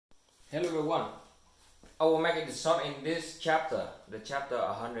Hello everyone. I will make it short in this chapter, the chapter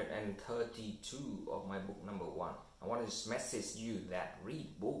 132 of my book number 1. I want to message you that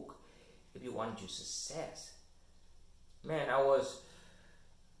read book if you want your success. Man, I was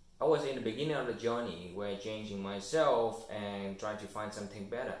in the beginning of the journey where changing myself and trying to find something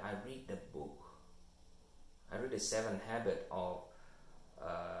better. I read the book. I read the 7 Habits of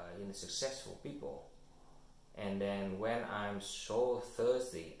successful people. And then when I'm so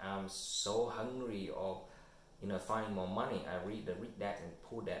thirsty, I'm so hungry of finding more money, I read that and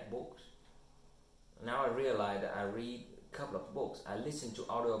pull that book. Now I realize that I read a couple of books, I listen to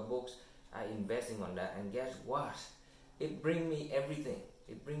audio books, I investing on that, and guess what? It brings me everything.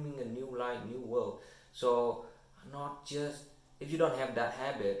 It brings me a new life, new world. So not just, if you don't have that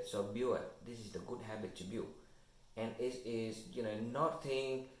habit, so build it. This is the good habit to build. And it is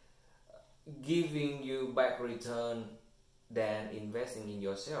nothing giving you back return than investing in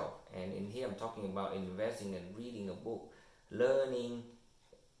yourself. And in here I'm talking about investing and reading a book. Learning,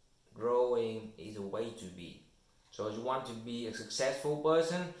 growing is a way to be. So if you want to be a successful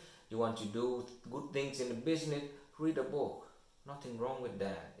person, you want to do good things in the business, read a book. Nothing wrong with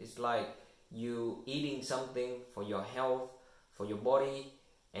that. It's like you eating something for your health, for your body,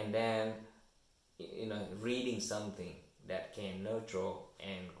 and then reading something that can nurture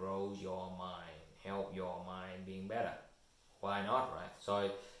and grow your mind, help your mind being better. Why not, right?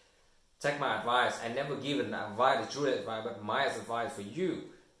 So take my advice. I never give an advice, the true advice, but my advice for you,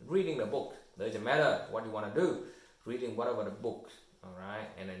 reading the book. Doesn't matter what you want to do, reading whatever the book, all right?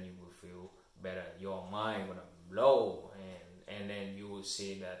 And then you will feel better. Your mind will blow, and then you will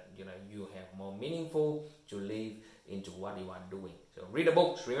see that you have more meaningful to live into what you are doing. So read the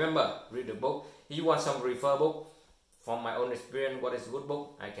books. Remember, read the book. If you want some refer book, from my own experience, what is a good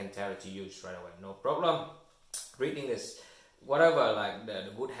book, I can tell it to you straight away, no problem. Reading this, whatever, like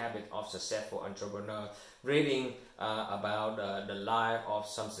the good habit of successful entrepreneur, reading about the life of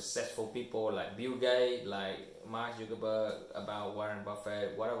some successful people like Bill Gates, like Mark Zuckerberg, about Warren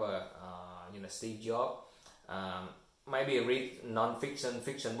Buffett, whatever, Steve Jobs. Maybe read non-fiction,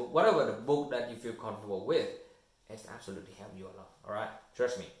 fiction book, whatever the book that you feel comfortable with. It's absolutely help you a lot. All right,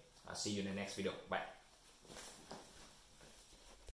 trust me. I'll see you in the next video. Bye.